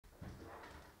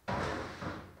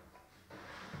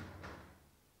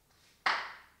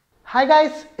Hi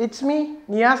guys, it's me,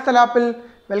 Thalappil.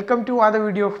 Welcome to another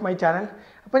video of my channel.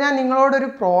 അപ്പോൾ ഞാൻ നിങ്ങളോട് ഒരു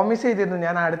പ്രോമിസ് ചെയ്തിരുന്നു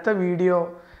ഞാൻ അടുത്ത വീഡിയോ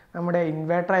നമ്മുടെ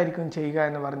ഇൻവെർട്ടർ ആയിരിക്കും ചെയ്യുക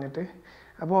എന്ന് പറഞ്ഞിട്ട്.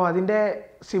 അപ്പോൾ അതിന്റെ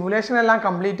സിമുലേഷൻ എല്ലാം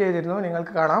കംപ്ലീറ്റ് ചെയ്തിരുന്നു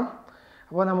നിങ്ങൾക്ക് കാണാം.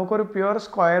 അപ്പോൾ നമുക്കൊരു പ്യുവർ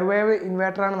സ്ക്വയർ വേവ്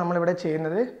ഇൻവെർട്ടർ ആണ് നമ്മൾ ഇവിടെ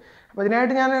ചെയ്യുന്നത്. അപ്പോൾ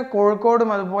ഇതിനായിട്ട് ഞാൻ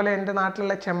കോഴിക്കോടും അതുപോലെ എൻ്റെ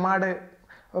നാട്ടിലുള്ള ചെമ്മാട്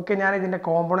ഒക്കെ ഞാൻ ഇതിന്റെ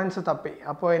കോമ്പോണന്റ്സ് തപ്പി.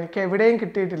 അപ്പോൾ എനിക്ക് എവിടെയും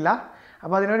കിട്ടിയിട്ടില്ല.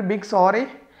 അപ്പോൾ അതിനൊരു ബിഗ് സോറി.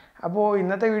 അപ്പോൾ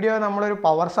ഇന്നത്തെ വീഡിയോ നമ്മളൊരു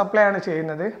പവർ സപ്ലൈ ആണ്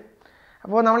ചെയ്യുന്നത്.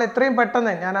 അപ്പോൾ നമ്മൾ എത്രയും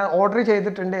പെട്ടെന്ന് ഞാൻ ഓർഡർ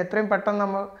ചെയ്തിട്ടുണ്ട് എത്രയും പെട്ടെന്ന്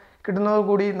നമ്മൾ കിട്ടുന്നത്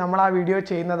കൂടി നമ്മൾ ആ വീഡിയോ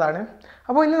ചെയ്യുന്നതാണ്.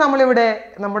 അപ്പോൾ ഇന്ന് നമ്മളിവിടെ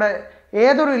നമ്മുടെ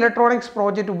ഏതൊരു ഇലക്ട്രോണിക്സ്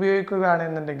പ്രോജക്റ്റ്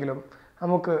ഉപയോഗിക്കുകയാണെന്നുണ്ടെങ്കിലും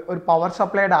നമുക്ക് ഒരു പവർ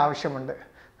സപ്ലൈയുടെ ആവശ്യമുണ്ട്.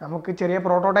 നമുക്ക് ചെറിയ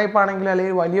പ്രോട്ടോടൈപ്പ് ആണെങ്കിലും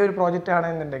അല്ലെങ്കിൽ വലിയൊരു പ്രോജക്റ്റ്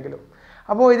ആണെന്നുണ്ടെങ്കിലും.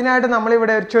 അപ്പോൾ ഇതിനായിട്ട്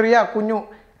നമ്മളിവിടെ ഒരു ചെറിയ കുഞ്ഞു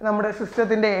നമ്മുടെ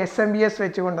സിസ്റ്റത്തിൻ്റെ SMPS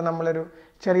വെച്ചുകൊണ്ട് നമ്മളൊരു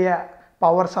ചെറിയ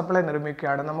പവർ സപ്ലൈ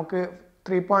നിർമ്മിക്കുകയാണ്. നമുക്ക്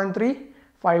 3.3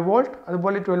 5 വോൾട്ട്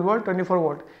അതുപോലെ 12 വോൾട്ട് 24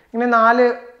 വോൾട്ട് ഇങ്ങനെ 4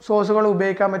 സോഴ്സുകൾ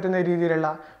ഉപയോഗിക്കാൻ പറ്റുന്ന രീതിയിലുള്ള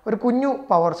ഒരു കുഞ്ഞു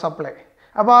പവർ സപ്ലൈ.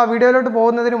 അപ്പോൾ ആ വീഡിയോയിലോട്ട്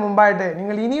പോകുന്നതിന് മുമ്പായിട്ട്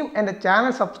നിങ്ങൾ ഇനിയും എൻ്റെ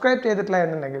ചാനൽ സബ്സ്ക്രൈബ് ചെയ്തിട്ടില്ല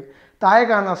എന്നുണ്ടെങ്കിൽ താഴെ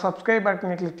കാണുന്ന സബ്സ്ക്രൈബ്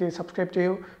ബട്ടണിൽ ക്ലിക്ക് ചെയ്ത് സബ്സ്ക്രൈബ്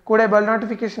ചെയ്യൂ. കൂടെ ബെൽ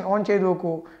നോട്ടിഫിക്കേഷൻ ഓൺ ചെയ്ത്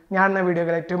നോക്കൂ ഞാൻ എന്ന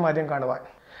വീഡിയോകൾ ഏറ്റവും ആദ്യം കാണുവാൻ.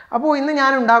 അപ്പോൾ ഇന്ന്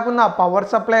ഞാൻ ഉണ്ടാക്കുന്ന പവർ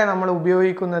സപ്ലൈ നമ്മൾ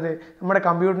ഉപയോഗിക്കുന്നത് നമ്മുടെ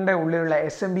കമ്പ്യൂട്ടറിൻ്റെ ഉള്ളിലുള്ള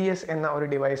SMPS എന്ന ഒരു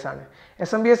ഡിവൈസാണ്.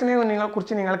 SMPSനെ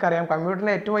കുറിച്ച് നിങ്ങൾക്കറിയാം,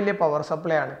 കമ്പ്യൂട്ടറിൻ്റെ ഏറ്റവും വലിയ പവർ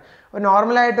സപ്ലൈ ആണ്. ഒരു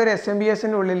നോർമലായിട്ട് ഒരു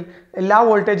SMPSൻ്റെ ഉള്ളിൽ എല്ലാ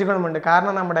വോൾട്ടേജുകളും ഉണ്ട്.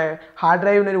 കാരണം നമ്മുടെ ഹാർഡ്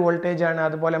ഡ്രൈവിന് ഒരു വോൾട്ടേജാണ്,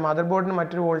 അതുപോലെ മദർ ബോർഡിന്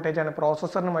മറ്റൊരു വോൾട്ടേജാണ്,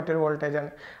 പ്രോസസ്സറിന് മറ്റൊരു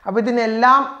വോൾട്ടേജാണ്. അപ്പോൾ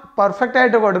ഇതിനെല്ലാം പെർഫെക്റ്റ്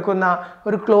ആയിട്ട് കൊടുക്കുന്ന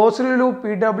ഒരു ക്ലോസ്ഡ് ലൂപ്പ്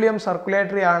PWM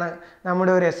സർക്കുലേറ്ററി ആണ്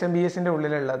നമ്മുടെ ഒരു SMPSൻ്റെ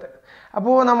ഉള്ളിലുള്ളത്.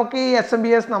 അപ്പോൾ നമുക്ക് ഈ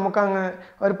SMPS നമുക്കങ്ങ്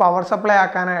ഒരു പവർ സപ്ലൈ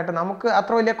ആക്കാനായിട്ട് നമുക്ക്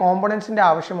അത്ര വലിയ കോമ്പോണൻസിൻ്റെ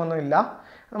ആവശ്യമൊന്നുമില്ല.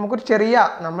 നമുക്കൊരു ചെറിയ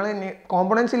നമ്മൾ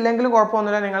കോമ്പോണൻസ് ഇല്ലെങ്കിലും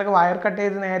കുഴപ്പമൊന്നുമില്ല, നിങ്ങൾക്ക് വയർ കട്ട്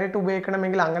ചെയ്ത് നേരിട്ട്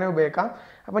ഉപയോഗിക്കണമെങ്കിൽ അങ്ങനെ ഉപയോഗിക്കാം.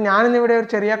 അപ്പോൾ ഞാനിന്നിവിടെ ഒരു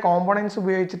ചെറിയ കോമ്പോണൻസ്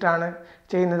ഉപയോഗിച്ചിട്ടാണ്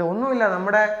ചെയ്യുന്നത്. ഒന്നുമില്ല,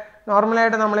 നമ്മുടെ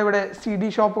നോർമലായിട്ട് നമ്മളിവിടെ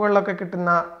CD ഷോപ്പുകളിലൊക്കെ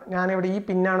കിട്ടുന്ന ഞാനിവിടെ ഈ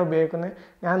പിന്നാണ് ഉപയോഗിക്കുന്നത്.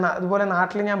 അതുപോലെ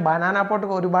നാട്ടിൽ ഞാൻ ബനാന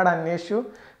പോട്ടൊക്കെ ഒരുപാട് അന്വേഷിച്ചു,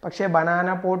 പക്ഷേ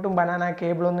ബനാന പോട്ടും ബനാന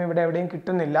കേബിളൊന്നും ഇവിടെ എവിടെയും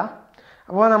കിട്ടുന്നില്ല.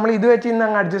 അപ്പോൾ നമ്മൾ ഇത് വെച്ച് ഇന്ന്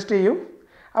അങ്ങ് അഡ്ജസ്റ്റ് ചെയ്യും.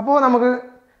 അപ്പോൾ നമുക്ക്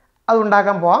അത്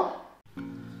ഉണ്ടാക്കാൻ പോവാം.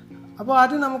 അപ്പോൾ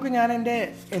ആദ്യം നമുക്ക് ഞാൻ എൻ്റെ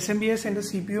SMPS എൻ്റെ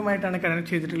CPU-മായിട്ടാണ് കണക്ട്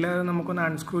ചെയ്തിട്ടുള്ളത്. അത് നമുക്കൊന്ന്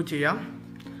അൺസ്ക്രൂ ചെയ്യാം.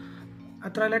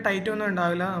 അത്ര വലിയ ടൈറ്റ് ഒന്നും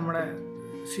ഉണ്ടാവില്ല നമ്മുടെ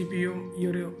CPU ഈ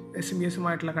ഒരു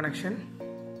SMPS-മായിട്ടുള്ള കണക്ഷൻ.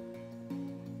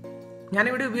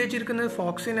 ഞാനിവിടെ ഉപയോഗിച്ചിരിക്കുന്നത്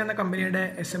ഫോക്സിൻ എന്ന കമ്പനിയുടെ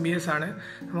SMPS ആണ്.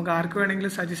 നമുക്ക് ആർക്ക്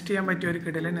വേണമെങ്കിലും സജസ്റ്റ് ചെയ്യാൻ പറ്റിയ ഒരു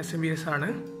കിടിലൻ SMPS ആണ്.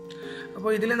 അപ്പോൾ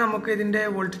ഇതിൽ നമുക്ക് ഇതിൻ്റെ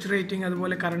വോൾട്ടേജ് റേറ്റിംഗ്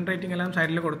അതുപോലെ കറണ്ട് റേറ്റിംഗ് എല്ലാം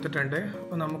സൈഡിൽ കൊടുത്തിട്ടുണ്ട്.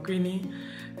 അപ്പോൾ നമുക്ക് ഇനി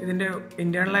ഇതിൻ്റെ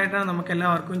ഇൻറ്റേർണലായിട്ടാണ് നമുക്ക് എല്ലാ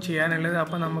വർക്കും ചെയ്യാനുള്ളത്.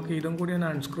 അപ്പോൾ നമുക്ക് ഇതും കൂടി ഒന്ന്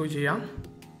അൺസ്ക്രൂ ചെയ്യാം.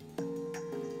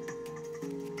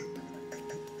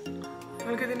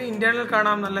 നിങ്ങൾക്ക് ഇതിൻ്റെ ഇൻറ്റേർണൽ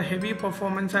കാണാം, നല്ല ഹെവി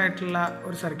പെർഫോമൻസ് ആയിട്ടുള്ള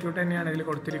ഒരു സർക്യൂട്ട് തന്നെയാണ് ഇതിൽ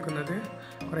കൊടുത്തിരിക്കുന്നത്.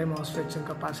 കുറേ മോസ്ഫെറ്റ്സും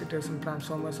കപ്പാസിറ്റേഴ്സും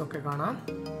ട്രാൻസ്ഫോമേഴ്സും ഒക്കെ കാണാം.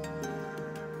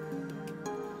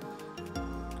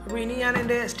 അപ്പോൾ ഇനി ഞാൻ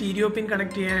എൻ്റെ സ്റ്റീരിയോ പിൻ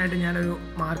കണക്ട് ചെയ്യാനായിട്ട് ഞാനൊരു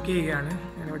മാർക്ക് ചെയ്യുകയാണ്.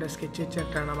 ഞാനിവിടെ സ്കെച്ച്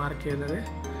വെച്ചിട്ടാണ് മാർക്ക് ചെയ്യുന്നത്.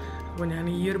 അപ്പോൾ ഞാൻ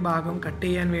ഈ ഒരു ഭാഗം കട്ട്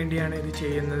ചെയ്യാൻ വേണ്ടിയാണ് ഇത്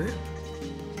ചെയ്യുന്നത്.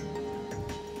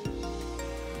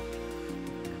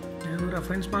 ഞാനൊരു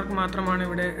റെഫറൻസ് മാർക്ക് മാത്രമാണ്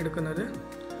ഇവിടെ എടുക്കുന്നത്.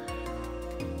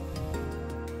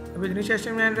 അപ്പോൾ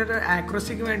ഇതിനുശേഷം ഞാനൊരു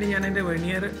ആക്യുറസിക്ക് വേണ്ടി ഞാൻ എൻ്റെ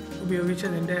വെർനിയർ ഉപയോഗിച്ച്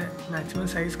അതിൻ്റെ മാക്സിമം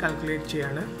സൈസ് കാൽക്കുലേറ്റ്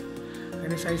ചെയ്യാണ്.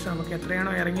 അതിൻ്റെ സൈസ് നമുക്ക്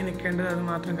എത്രയാണോ ഇറങ്ങി നിൽക്കേണ്ടത് അത്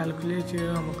മാത്രം കാൽക്കുലേറ്റ്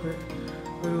ചെയ്ത് നമുക്ക്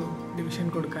ഒരു ഡിവിഷൻ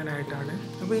കൊടുക്കാനായിട്ടാണ്.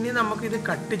 അപ്പോൾ ഇനി നമുക്കിത്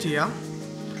കട്ട് ചെയ്യാം.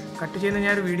 കട്ട് ചെയ്യുന്ന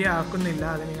ഞാനൊരു വീഡിയോ ആക്കുന്നില്ല,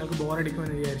 അത് നിങ്ങൾക്ക്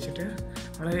ബോറടിക്കുമെന്ന് വിചാരിച്ചിട്ട്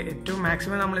നമ്മൾ ഏറ്റവും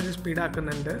മാക്സിമം നമ്മളിത്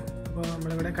സ്പീഡാക്കുന്നുണ്ട്. അപ്പോൾ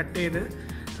നമ്മളിവിടെ കട്ട് ചെയ്ത്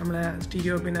നമ്മളെ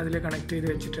സ്റ്റീരിയോ പിൻ അതിൽ കണക്ട് ചെയ്ത്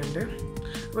വെച്ചിട്ടുണ്ട്.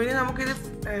 അപ്പോൾ ഇനി നമുക്കിത്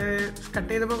കട്ട്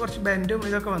ചെയ്തപ്പോൾ കുറച്ച് ബെൻഡും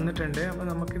ഇതൊക്കെ വന്നിട്ടുണ്ട്. അപ്പോൾ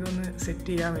നമുക്കിതൊന്ന് സെറ്റ്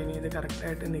ചെയ്യാം. ഇനി ഇത്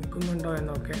കറക്റ്റായിട്ട് നിൽക്കുന്നുണ്ടോ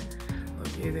എന്നൊക്കെ.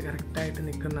 ഓക്കെ, ഇത് കറക്റ്റായിട്ട്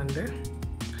നിൽക്കുന്നുണ്ട്.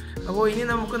 അപ്പോൾ ഇനി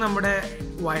നമുക്ക് നമ്മുടെ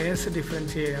വയേഴ്സ്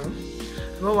ഡിഫറൻസ് ചെയ്യാം.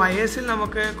 അപ്പോൾ വയേഴ്സിൽ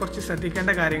നമുക്ക് കുറച്ച്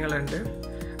ശ്രദ്ധിക്കേണ്ട കാര്യങ്ങളുണ്ട്.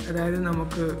 അതായത്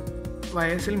നമുക്ക്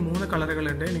വയേഴ്സിൽ 3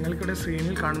 കളറുകളുണ്ട്. നിങ്ങൾക്കിവിടെ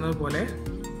സ്ക്രീനിൽ കാണുന്നത് പോലെ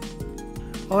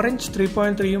ഓറഞ്ച്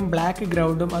 3.3യും ബ്ലാക്ക്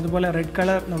ഗ്രൗണ്ടും അതുപോലെ റെഡ്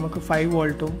കളർ നമുക്ക് 5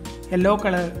 വോൾട്ടും യെല്ലോ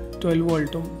കളർ 12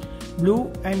 വോൾട്ടും ബ്ലൂ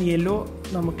ആൻഡ് യെല്ലോ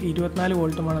നമുക്ക് 24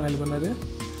 വോൾട്ടുമാണ് നൽകുന്നത്.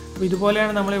 അപ്പോൾ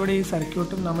ഇതുപോലെയാണ് നമ്മളിവിടെ ഈ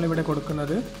സർക്യൂട്ടും നമ്മളിവിടെ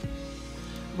കൊടുക്കുന്നത്.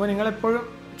 അപ്പോൾ നിങ്ങളെപ്പോഴും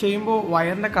ചെയ്യുമ്പോൾ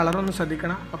വയറിൻ്റെ കളറൊന്ന്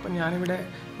ശ്രദ്ധിക്കണം. അപ്പം ഞാനിവിടെ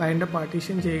വയറിൻ്റെ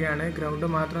പാർട്ടീഷൻ ചെയ്യുകയാണ്, ഗ്രൗണ്ട്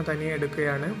മാത്രം തനിയെ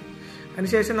എടുക്കുകയാണ്.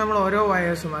 അതിനുശേഷം നമ്മൾ ഓരോ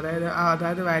വയേഴ്സും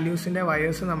അതായത് വാല്യൂസിൻ്റെ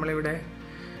വയേഴ്സ് നമ്മളിവിടെ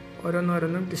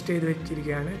ഓരോന്നോരോന്നും ടെസ്റ്റ് ചെയ്ത്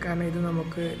വെച്ചിരിക്കുകയാണ്. കാരണം ഇത്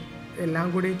നമുക്ക് എല്ലാം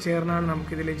കൂടി ചേർന്നാണ്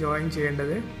നമുക്കിതിൽ ജോയിൻ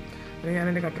ചെയ്യേണ്ടത്. അപ്പോൾ ഞാൻ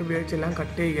എൻ്റെ കട്ടർ ഉപയോഗിച്ച് എല്ലാം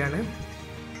കട്ട് ചെയ്യുകയാണ്.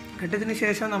 കട്ടതിന്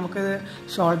ശേഷം നമുക്കിത്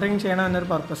ഷോൾഡറിങ് ചെയ്യണമെന്നൊരു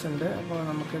പർപ്പസ് ഉണ്ട്. അപ്പോൾ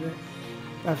നമുക്കിത്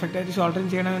പെർഫെക്റ്റായിട്ട്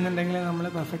ഷോൾഡറിങ് ചെയ്യണമെന്നുണ്ടെങ്കിൽ നമ്മൾ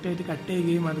പെർഫെക്റ്റായിട്ട് കട്ട്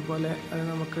ചെയ്യുകയും അതുപോലെ അത്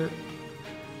നമുക്ക്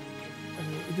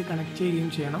ഇത് കണക്ട് ചെയ്യുകയും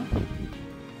ചെയ്യണം.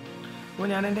 അപ്പോൾ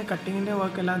ഞാൻ എൻ്റെ കട്ടിങ്ങിൻ്റെ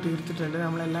വർക്ക് എല്ലാം തീർത്തിട്ടുണ്ട്.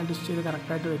 നമ്മളെല്ലാം ടിസ്റ്റ് ചെയ്ത്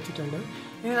കറക്റ്റായിട്ട് വെച്ചിട്ടുണ്ട്.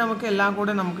 ഇനി നമുക്ക് എല്ലാം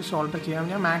കൂടെ നമുക്ക് ഷോൾഡർ ചെയ്യാം.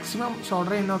 ഞാൻ മാക്സിമം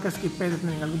ഷോൾഡർ ചെയ്യുന്നതൊക്കെ സ്കിപ്പ്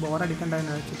ചെയ്തിട്ടുണ്ട്, നിങ്ങൾക്ക്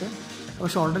ബോറടിക്കണ്ടെന്ന് വെച്ചിട്ട്. അപ്പോൾ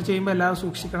ഷോൾഡർ ചെയ്യുമ്പോൾ എല്ലാവരും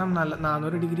സൂക്ഷിക്കണം.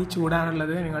 400 ഡിഗ്രി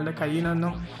ചൂടാണുള്ളത്. നിങ്ങളുടെ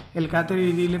കയ്യിനൊന്നും ഏൽക്കാത്ത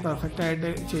രീതിയിൽ പെർഫെക്റ്റായിട്ട്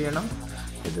ചെയ്യണം.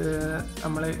 ഇത്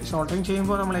നമ്മൾ ഷോൾഡറിങ്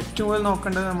ചെയ്യുമ്പോൾ നമ്മൾ ഏറ്റവും കൂടുതൽ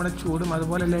നോക്കേണ്ടത് നമ്മുടെ ചൂടും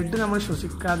അതുപോലെ ലെഡ് നമ്മൾ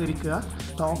ശ്വസിക്കാതിരിക്കുക.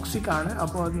 ടോക്സിക് ആണ്,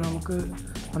 അപ്പോൾ അത് നമുക്ക്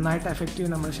നന്നായിട്ട് എഫക്റ്റ്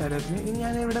ചെയ്യും നമ്മുടെ ശരീരത്തിന്. ഇനി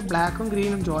ഞാനിവിടെ ബ്ലാക്കും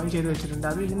ഗ്രീനും ജോയിൻ ചെയ്ത് വെച്ചിട്ടുണ്ട്.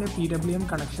 അത് ഇതിൻ്റെ PWM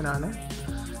കണക്ഷനാണ്.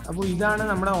 അപ്പോൾ ഇതാണ്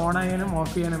നമ്മുടെ ഓൺ ചെയ്യാനും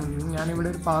ഓഫ് ചെയ്യാനും. ഞാനിവിടെ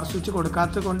ഒരു പവർ സ്വിച്ച്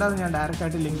കൊടുക്കാത്തത് കൊണ്ട് അത് ഞാൻ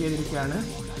ഡയറക്റ്റായിട്ട് ലിങ്ക് ചെയ്തിരിക്കുകയാണ്.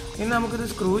 ഇനി നമുക്കിത്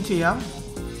സ്ക്രൂ ചെയ്യാം.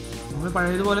 നമ്മൾ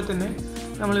പഴയതുപോലെ തന്നെ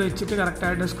നമ്മൾ വെച്ചിട്ട്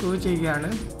കറക്റ്റായിട്ട് സ്ക്രൂ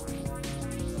ചെയ്യുകയാണ്.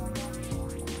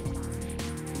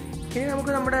 ഇനി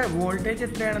നമുക്ക് നമ്മുടെ വോൾട്ടേജ്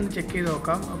എത്രയാണെന്ന് ചെക്ക് ചെയ്ത്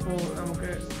നോക്കാം. അപ്പോൾ നമുക്ക്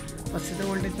ഫസ്റ്റത്തെ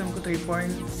വോൾട്ടേജ് നമുക്ക്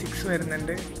 3.6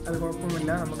 വരുന്നുണ്ട്. അത്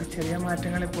കുഴപ്പമില്ല, നമുക്ക് ചെറിയ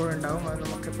മാറ്റങ്ങൾ എപ്പോഴും ഉണ്ടാവും. അത്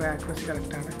നമുക്കിപ്പോൾ ആക്യുറസി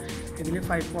കറക്റ്റാണ്. ഇതിൽ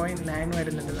 5.9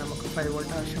 വരുന്നുണ്ട്. നമുക്ക് 5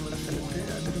 വോൾട്ട് ആവശ്യമുള്ള സ്ഥലത്ത്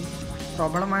അതൊരു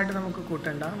പ്രോബ്ലമായിട്ട് നമുക്ക്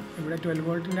കൂട്ടണ്ട. ഇവിടെ 12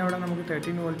 വോൾട്ടിൻ്റെ അവിടെ നമുക്ക്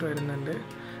 13 വോൾട്ട് വരുന്നുണ്ട്.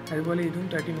 അതുപോലെ ഇതും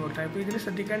 13 വോൾട്ടാണ്. ഇപ്പോൾ ഇതിൽ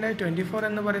ശ്രദ്ധിക്കേണ്ടത് 24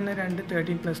 എന്ന് പറയുന്ന രണ്ട്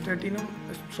 13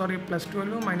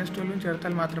 +12ഉം -12ഉം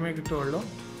ചേർത്താൽ മാത്രമേ കിട്ടുകയുള്ളൂ.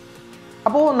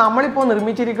 അപ്പോൾ നമ്മളിപ്പോൾ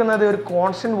നിർമ്മിച്ചിരിക്കുന്നത് ഒരു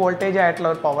കോൺസ്റ്റൻറ്റ് വോൾട്ടേജ് ആയിട്ടുള്ള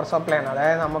ഒരു പവർ സപ്ലൈ ആണ്.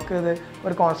 അതായത് നമുക്കിത്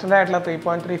ഒരു കോൺസ്റ്റൻ്റ് ആയിട്ടുള്ള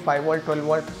 3.3, 5 വോൾട്ട്, 12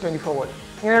 വോൾട്ട്, 24 വോൾട്ട്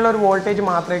ഇങ്ങനെയുള്ള ഒരു വോൾട്ടേജ്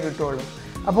മാത്രമേ കിട്ടുകയുള്ളൂ.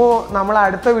 അപ്പോൾ നമ്മൾ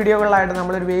അടുത്ത വീഡിയോകളിലായിട്ട്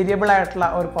നമ്മളൊരു വേരിയബിൾ ആയിട്ടുള്ള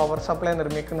ഒരു പവർ സപ്ലൈ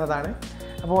നിർമ്മിക്കുന്നതാണ്.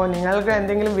 അപ്പോൾ നിങ്ങൾക്ക്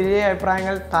എന്തെങ്കിലും വലിയ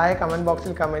അഭിപ്രായങ്ങൾ താഴെ കമൻറ്റ്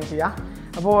ബോക്സിൽ കമൻറ്റ് ചെയ്യുക.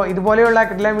 അപ്പോൾ ഇതുപോലെയുള്ള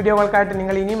കിടിലൻ വീഡിയോകൾക്കായിട്ട്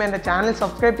നിങ്ങൾ ഇനിയും എൻ്റെ ചാനൽ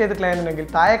സബ്സ്ക്രൈബ് ചെയ്തിട്ടില്ലായിരുന്നുണ്ടെങ്കിൽ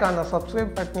താഴെ കാണുന്ന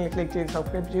സബ്സ്ക്രൈബ് ബട്ടണിൽ ക്ലിക്ക് ചെയ്ത്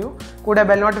സബ്സ്ക്രൈബ് ചെയ്യൂ. കൂടെ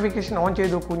ബെൽ നോട്ടിഫിക്കേഷൻ ഓൺ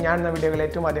ചെയ്ത് നോക്കൂ, ഞാൻ എന്ന വീഡിയോകൾ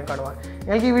ഏറ്റവും ആദ്യം കാണുവാൻ.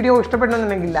 നിങ്ങൾക്ക് ഈ വീഡിയോ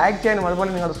ഇഷ്ടപ്പെടുന്നുണ്ടെങ്കിൽ ലൈക്ക് ചെയ്യാനും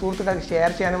അതുപോലെ നിങ്ങളുടെ സുഹൃത്തുക്കൾക്ക്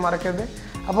ഷെയർ ചെയ്യാനും മറക്കരുത്.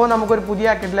 അപ്പോൾ നമുക്കൊരു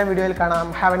പുതിയ കിടിലൻ വീഡിയോയിൽ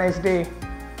കാണാം. Have A nice day.